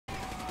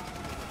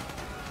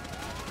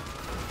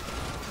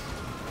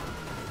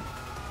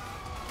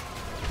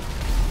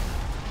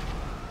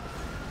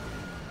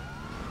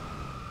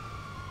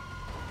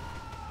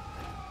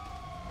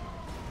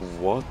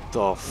what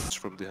the f? It's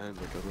from behind,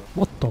 like that.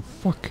 What the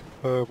fuck?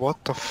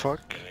 What the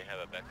fuck? We have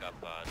a backup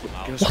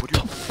Guys, What would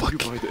you, the fuck?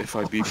 would you buy the FIB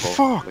What the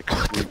ball? fuck? Like,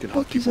 we can have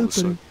What is people on the happening?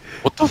 side.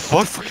 What the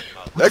fuck?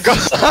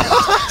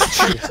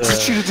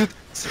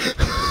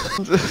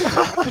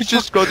 I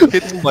just got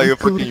hit by a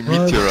fucking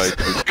meteorite.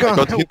 I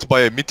got hit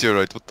by a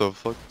meteorite, what the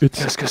fuck? It's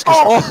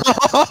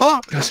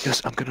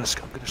Guys, I'm gonna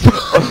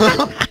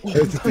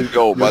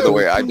Yo, by the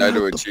way, I died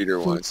to a cheater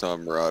once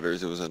on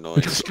Marauders. It was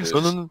annoying.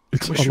 No.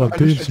 it's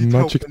Aladdin's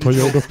magic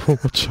Toyota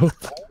promo shop.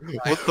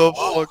 What the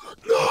fuck?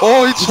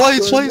 Oh, it's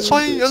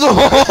flying! No,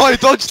 I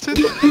dodged it!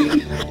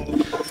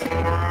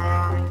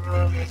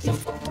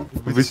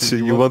 Which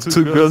you want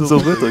 2 grams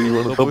of it or you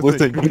want a double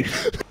thing?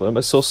 Why am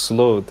I so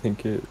slow?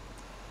 Thank you.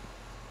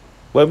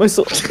 Why am I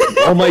so?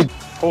 Oh my!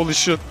 Holy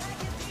shit.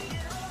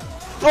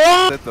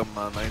 Let them,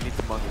 man. I need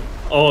the money.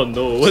 Oh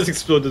no! What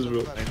exploded, bro?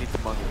 I need the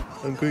money.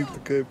 I'm going to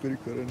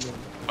Capricorn right now.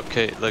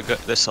 Okay,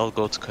 let's all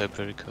go to Cape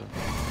Perico.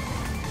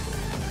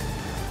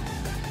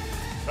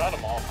 Got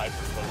them all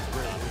hyper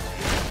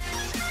close.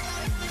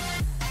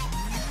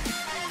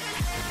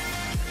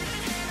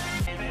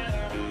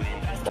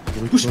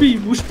 Push me!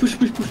 Push!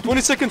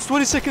 20 seconds,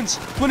 20 seconds,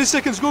 20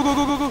 seconds,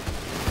 go.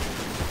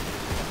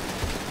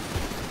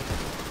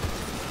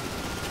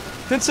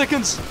 10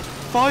 seconds,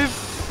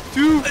 5,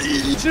 2,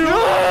 0.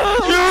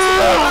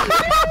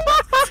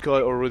 This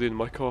guy already in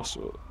my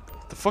castle.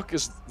 The fuck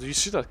is, do you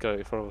see that guy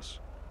in front of us?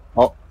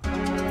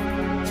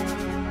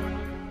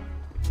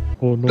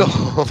 Oh no.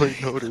 Oh, I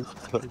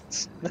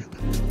noticed.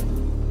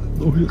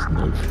 No, he's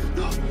not.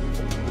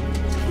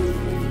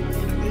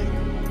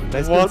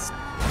 What?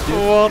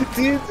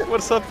 Dude,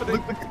 what's happening?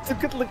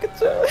 Look at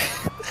that!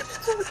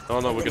 Oh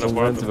no, we're gonna I'm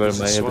burn going to them. wear This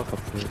my is what-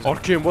 helicopter.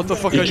 Arkim, what the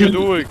fuck are you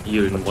doing?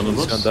 You're one of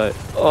us. He's gonna die.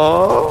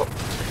 Oh.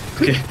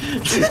 Okay.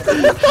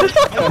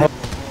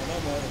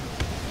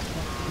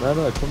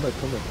 No, come back.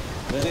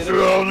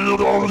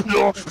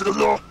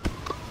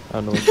 I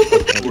know.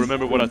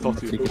 Remember what I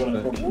taught you.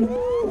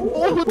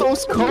 Oh,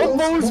 those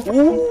combos!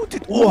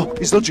 Oh,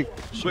 he's dodging.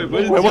 Wait,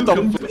 Wait, what the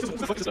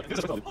fuck is that?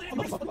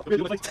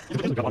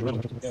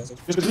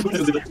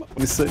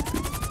 We said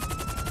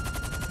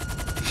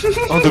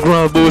On the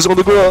ground, boys, on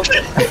the ground.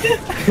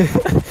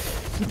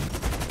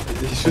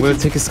 I'm gonna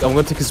take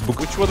his book.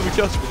 Which one do we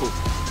catch, bro?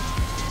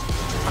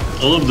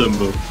 All of them,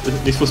 bro.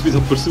 It's supposed to be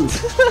the pursuit.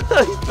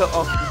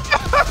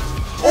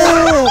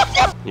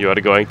 You are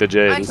going to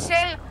jail.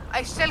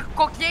 I sell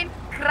cocaine,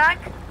 crack,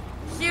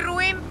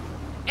 heroin,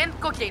 and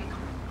cocaine.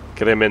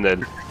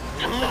 Criminal.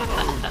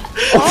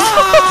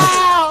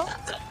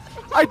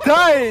 I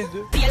died!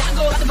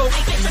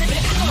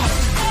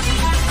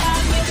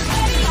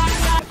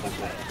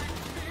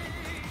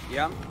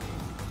 Yeah.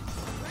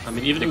 I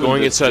mean, even They're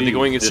going inside, they're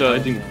going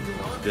inside.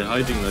 They're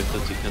hiding like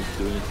that, you can't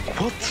do anything.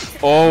 What?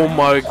 Oh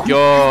my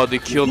god, they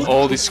killed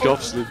all these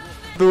cops, dude.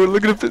 Dude,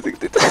 look at the thing.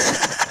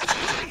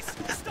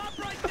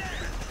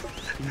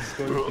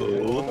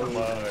 Oh my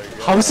god.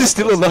 How is he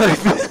still alive?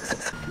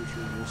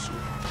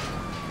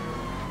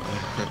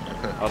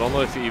 I don't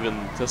know if he even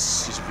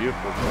tests his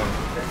vehicle.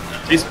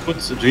 This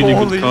puts really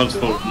Holy good cards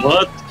for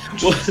what?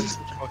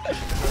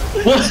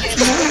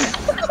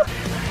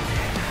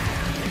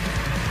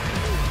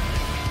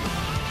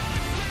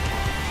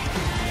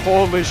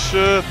 Holy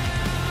shit!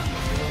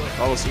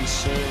 That was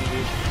insane,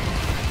 dude.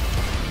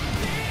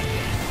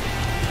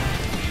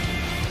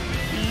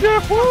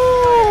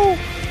 Yahoo!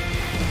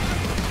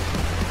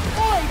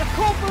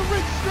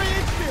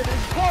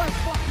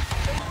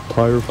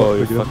 Pyro Oh,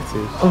 you again. fucked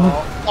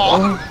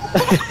it.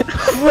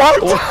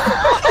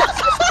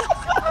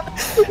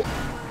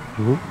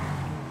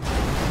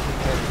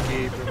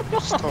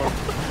 Stop.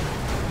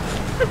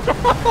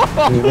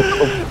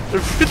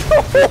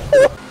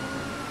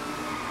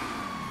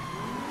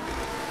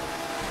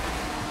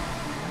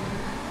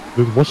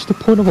 Dude, what's the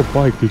point of a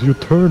bike? Did you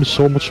turn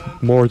so much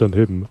more than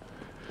him?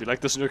 You like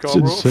this new car,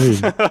 It's bro?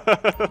 insane.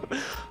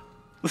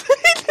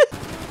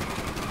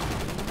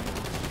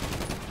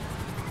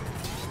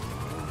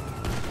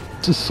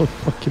 This is so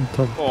fucking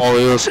tough. Oh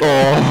yes,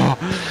 oh!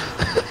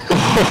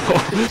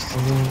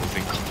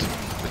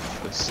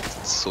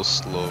 It's so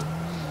slow.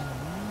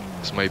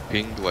 Is my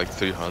ping like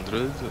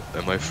 300?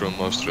 Am I from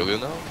Australia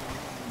now?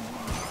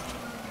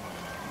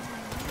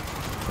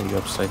 Are you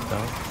upside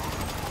down?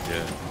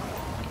 Yeah.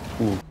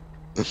 Ooh.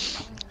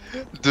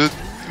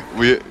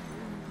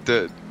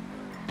 Dude,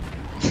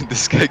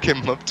 this guy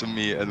came up to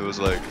me and was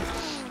like,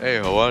 "Hey,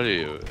 how are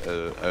you?"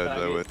 And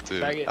I went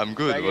to, "I'm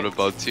good. What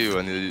about you?"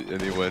 And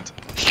he went,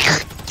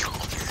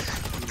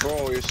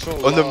 Bro, you're so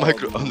on the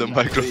loud, on the man.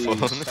 microphone.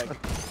 Please.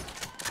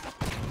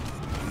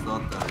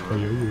 Not that Ay,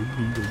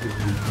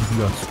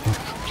 loud. ay,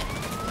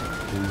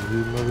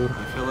 I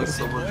feel like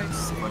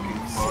someone's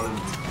fucking falling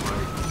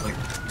like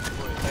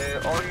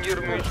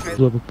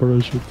have a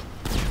parachute.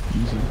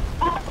 Easy.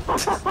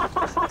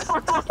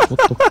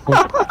 What the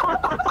fuck?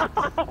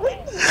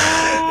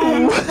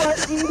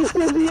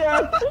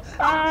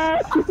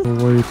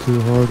 Way too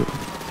hard.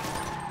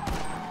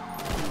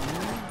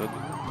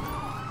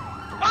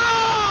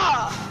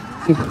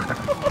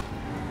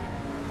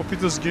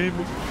 Papita's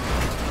gaming.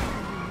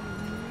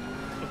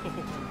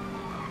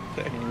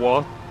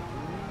 What?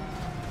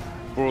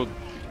 Bro,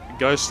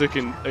 guy's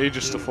taking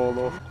ages to fall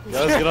off.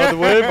 Guys, get out of the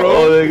way, bro.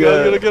 Oh my You guys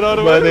god. gotta get out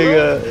of the My way.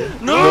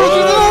 nigga. No!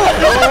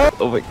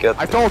 Oh my god.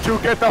 I told you,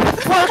 get the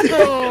fuck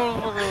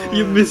out!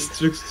 You missed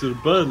Trickster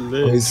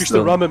badly.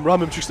 Trickster, ram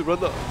him, Trickster, run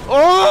that.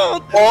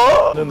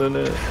 Oh! No, no,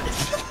 no.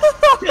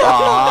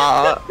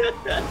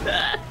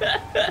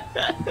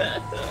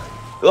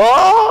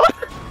 Oh!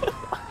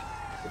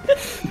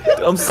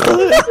 I'm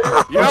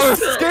stuck. You're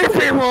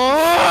escaping,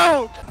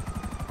 bro!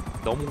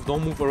 Don't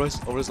move, Orez,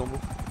 don't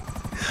move.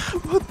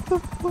 What the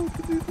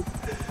fuck, dude?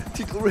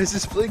 Dude, Orez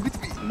is playing with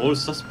me. More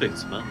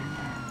suspects, man.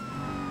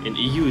 In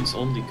EU, it's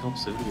only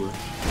cops everywhere.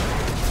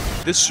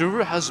 This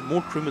server has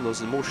more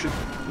criminals and more shit.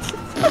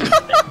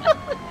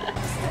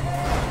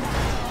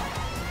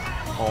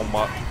 Oh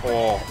my,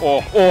 oh.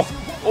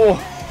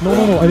 No,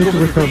 no, no, I need to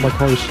repair my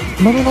cars.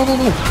 No, no, no, no,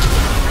 no!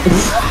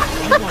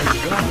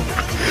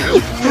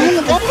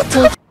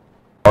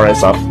 Or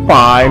is a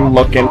fine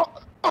looking.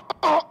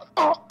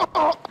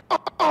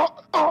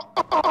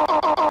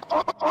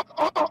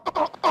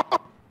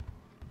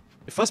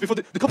 Fast before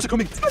the cops are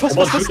coming! Fast!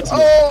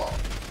 Oh!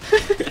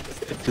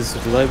 It is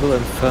reliable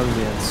and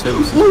family and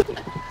services.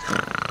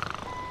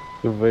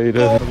 Wait,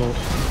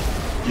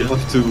 You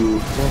have to...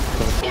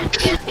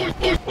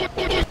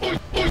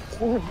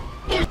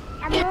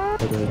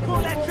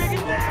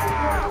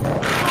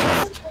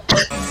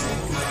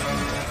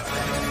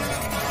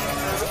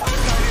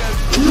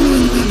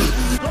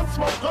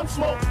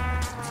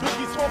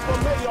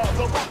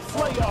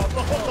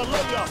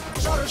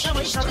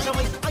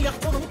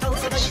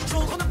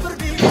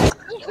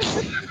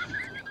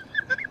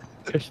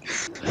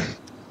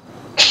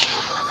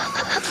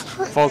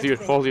 Fall here,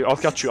 I'll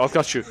catch you.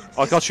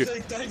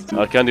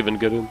 I can't even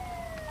get in.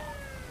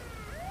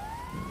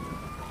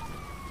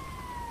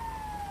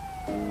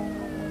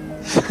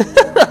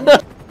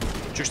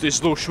 Just stay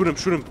slow, shoot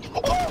him.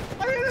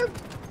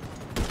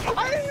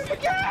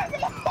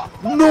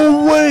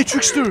 No way,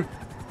 Trickster!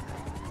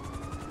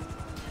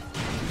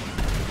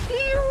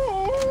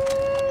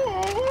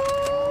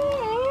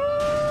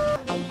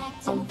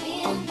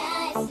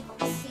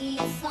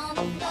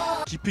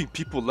 Keeping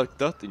people like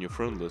that in your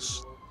friend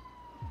list.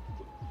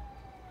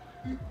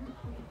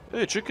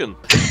 Hey, chicken!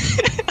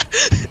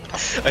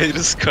 I hate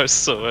this car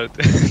so hard.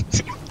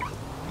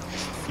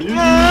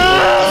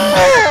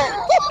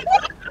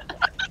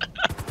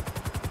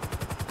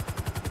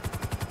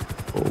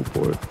 Oh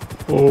boy.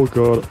 Oh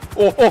god.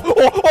 Oh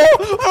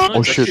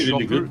That's shit. actually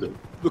really good, though.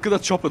 Look at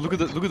that chopper, look at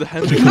the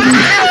hand.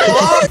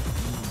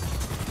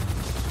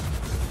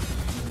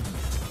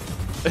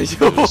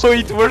 Yo,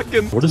 it's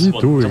working! What is he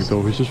One doing doesn't-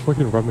 though? He's just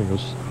fucking ramming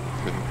us.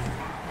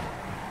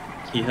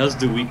 He has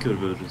the weaker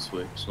versions,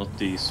 way. It's not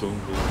the strong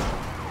version.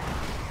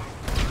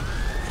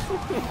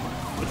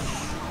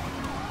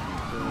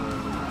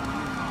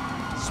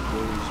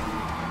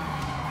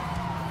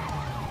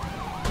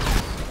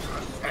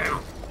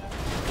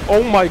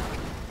 Oh my!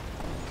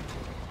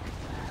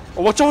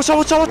 Oh, watch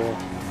out!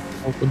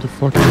 Open the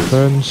fucking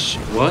fence.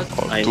 What?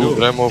 I know.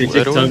 gram of They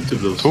take heroin. time to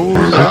blow.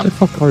 What the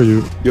fuck are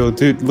you? Yo,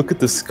 dude, look at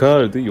this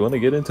car. Dude, you wanna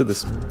get into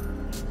this?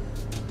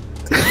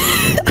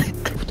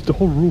 The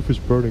whole roof is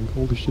burning.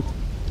 Holy shit.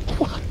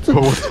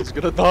 He's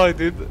gonna die,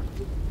 dude.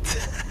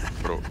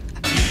 Bro.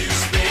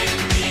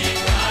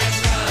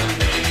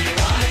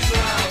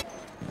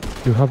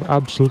 You have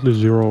absolutely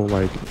zero,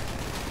 like...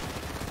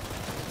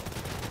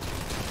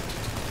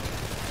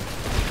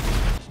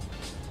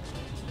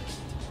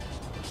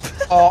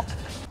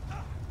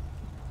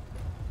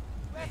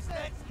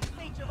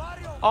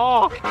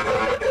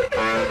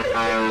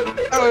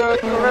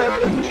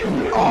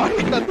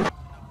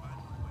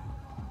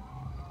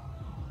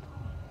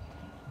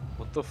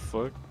 What the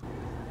fuck?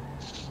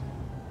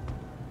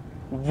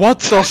 What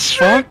the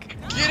fuck?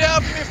 Get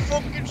out of me,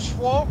 fucking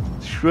swamp!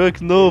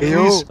 Shrek, no,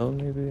 please. Oh,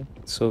 maybe.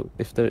 So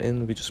if they're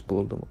in, we just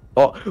blow them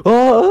up.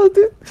 Oh,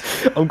 dude!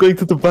 I'm going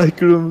to the back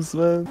rooms,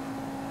 man.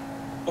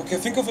 Okay,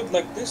 think of it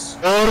like this.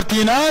 What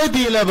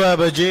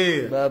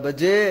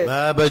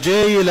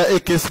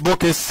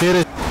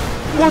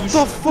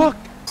the fuck?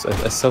 So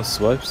I sell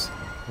swipes.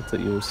 I thought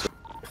you were.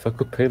 If I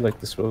could pay like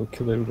this, bro, I would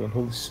kill everyone.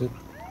 Holy shit.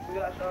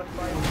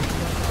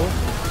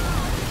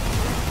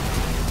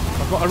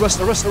 Arrest.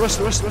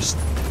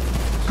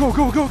 Go.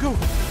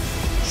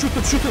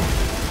 Shoot them.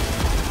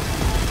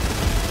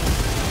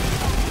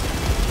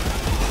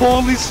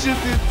 Holy shit,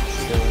 dude.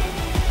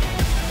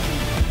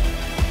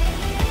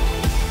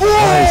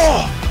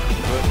 Nice.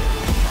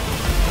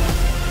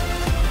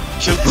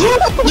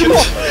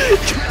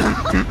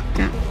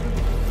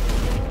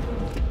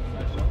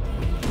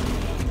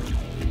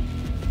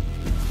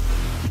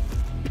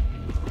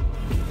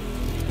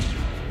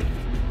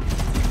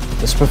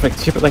 That's perfect.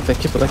 Keep it like that.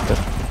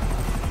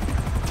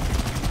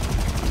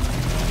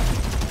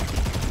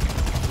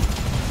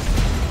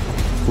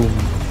 Boom.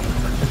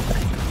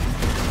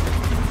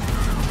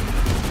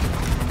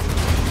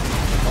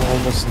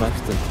 Almost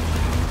knifed him.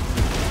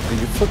 Are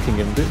you fucking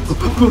him, dude?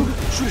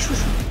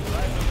 Shoot.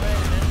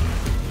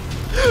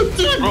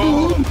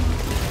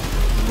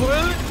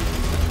 Bro!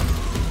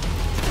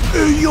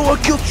 Yo, I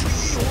killed you!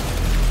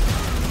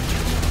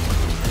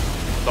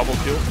 Double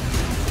kill.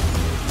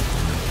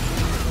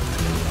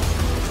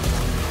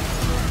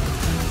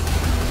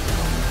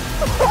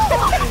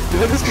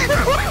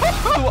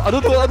 I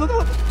don't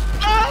know.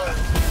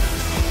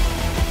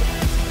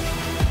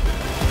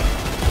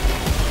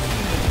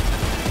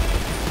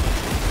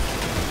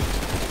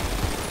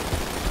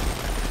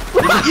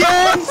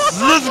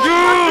 Yes! Let's go!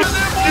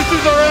 This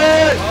is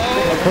alright!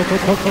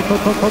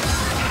 Cut.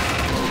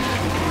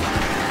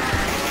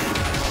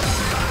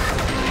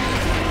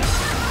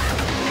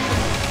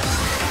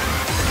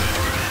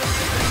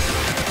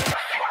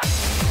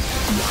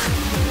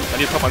 I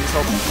need help,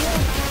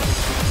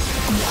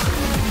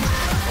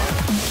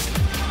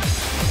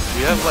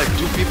 We have like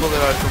 2 people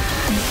that are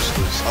completely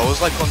useless. I was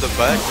like on the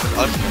back, and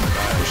Arkin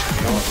pushed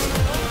me over.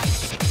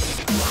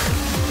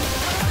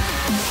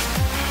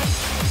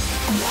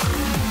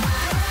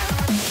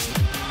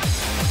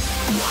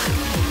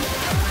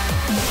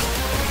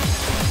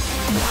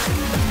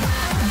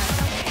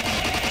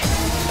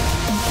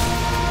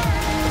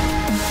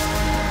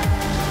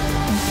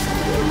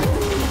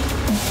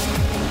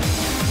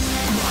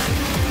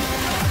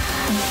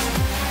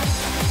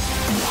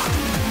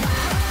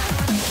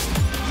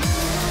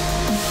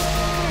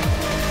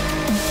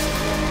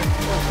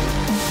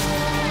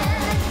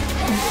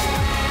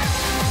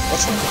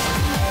 What's wrong?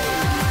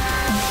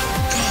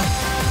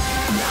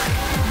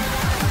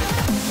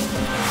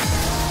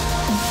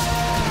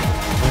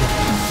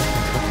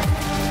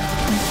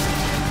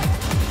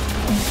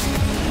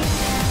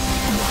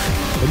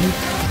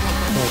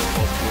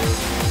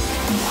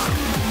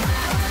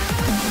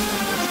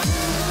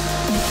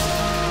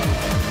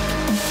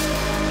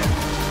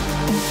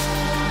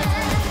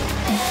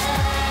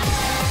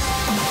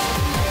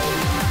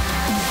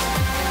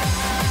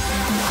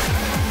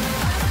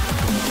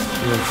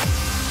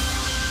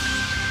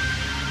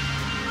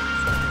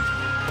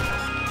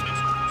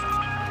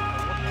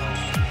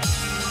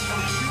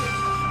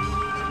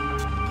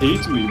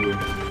 Hate me, bro.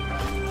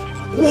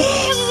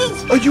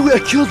 Oh, I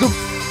killed him!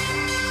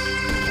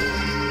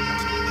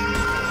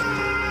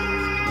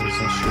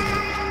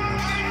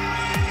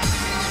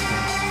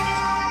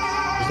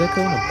 Is that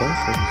guy on a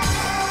bike?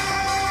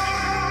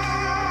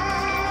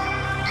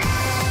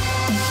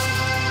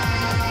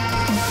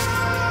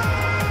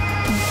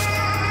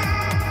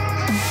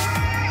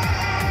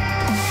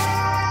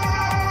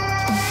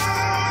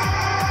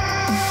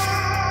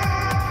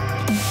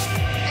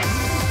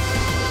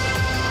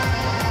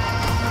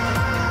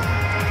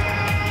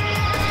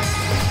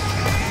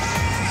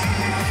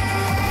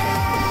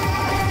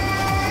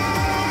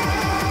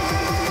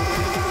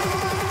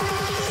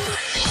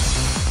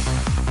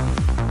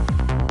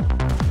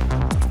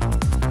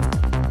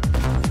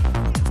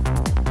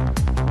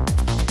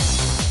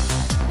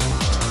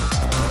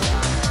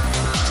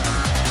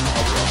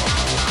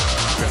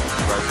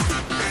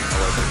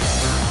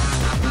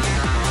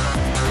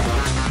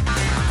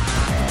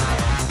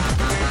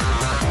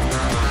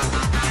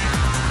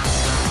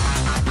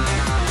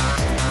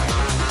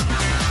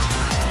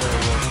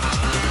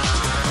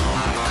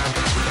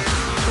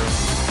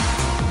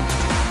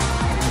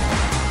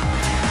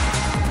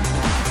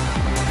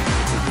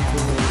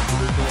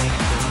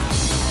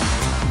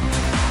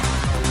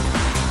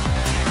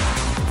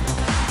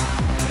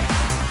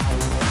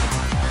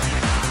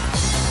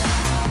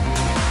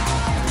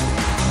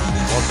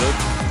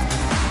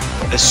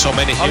 There's so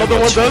many here. Another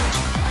one dead.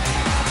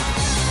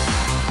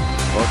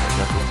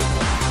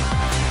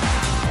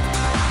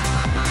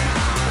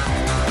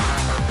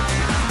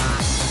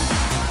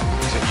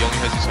 He only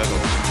has his head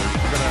over.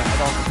 We're gonna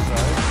head off to the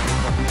side.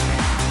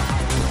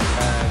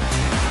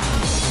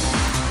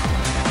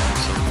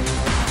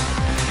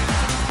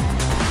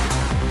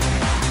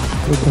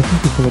 Wait, I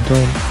think he's gonna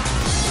down.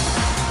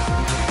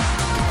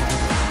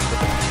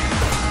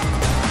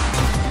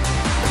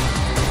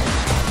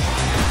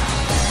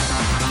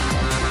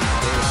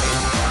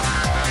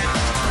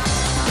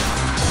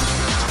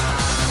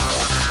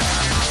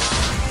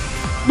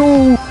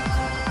 No!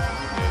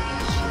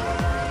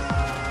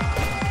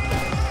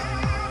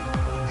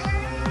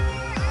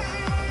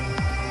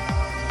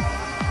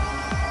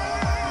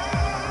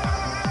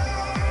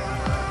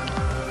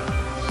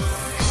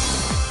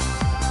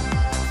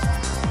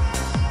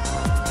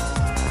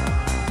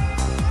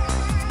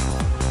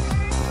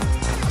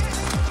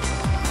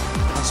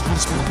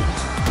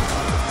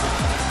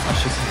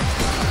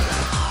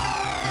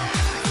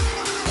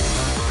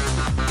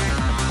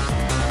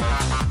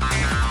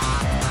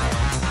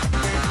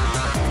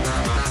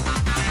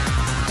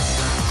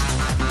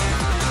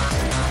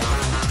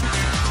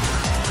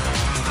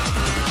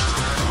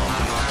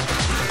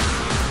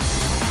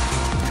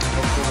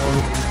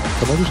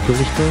 Can I just kill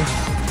this guy?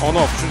 Oh no,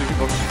 opportunity,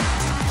 folks.